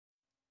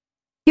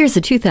Here's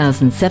a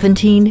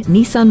 2017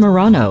 Nissan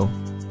Murano.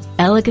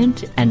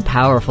 Elegant and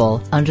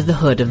powerful, under the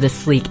hood of this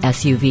sleek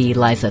SUV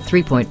lies a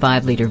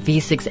 3.5-liter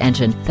V6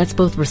 engine that's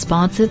both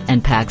responsive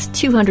and packs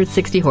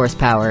 260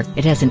 horsepower.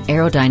 It has an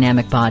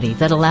aerodynamic body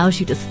that allows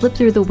you to slip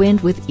through the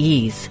wind with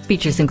ease.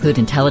 Features include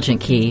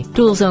intelligent key,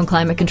 dual-zone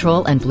climate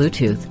control, and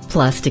Bluetooth.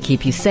 Plus, to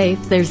keep you safe,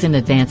 there's an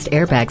advanced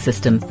airbag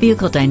system,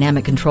 vehicle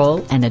dynamic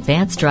control, and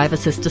advanced drive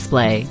assist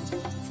display.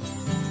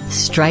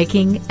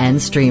 Striking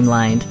and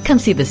streamlined. Come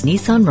see this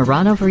Nissan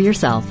Murano for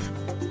yourself.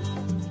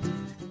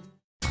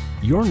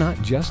 You're not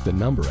just a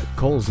number at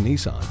Cowles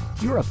Nissan.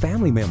 You're a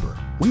family member.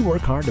 We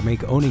work hard to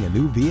make owning a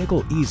new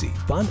vehicle easy,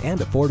 fun,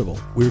 and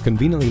affordable. We're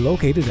conveniently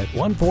located at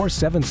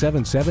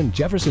 14777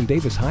 Jefferson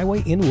Davis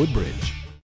Highway in Woodbridge.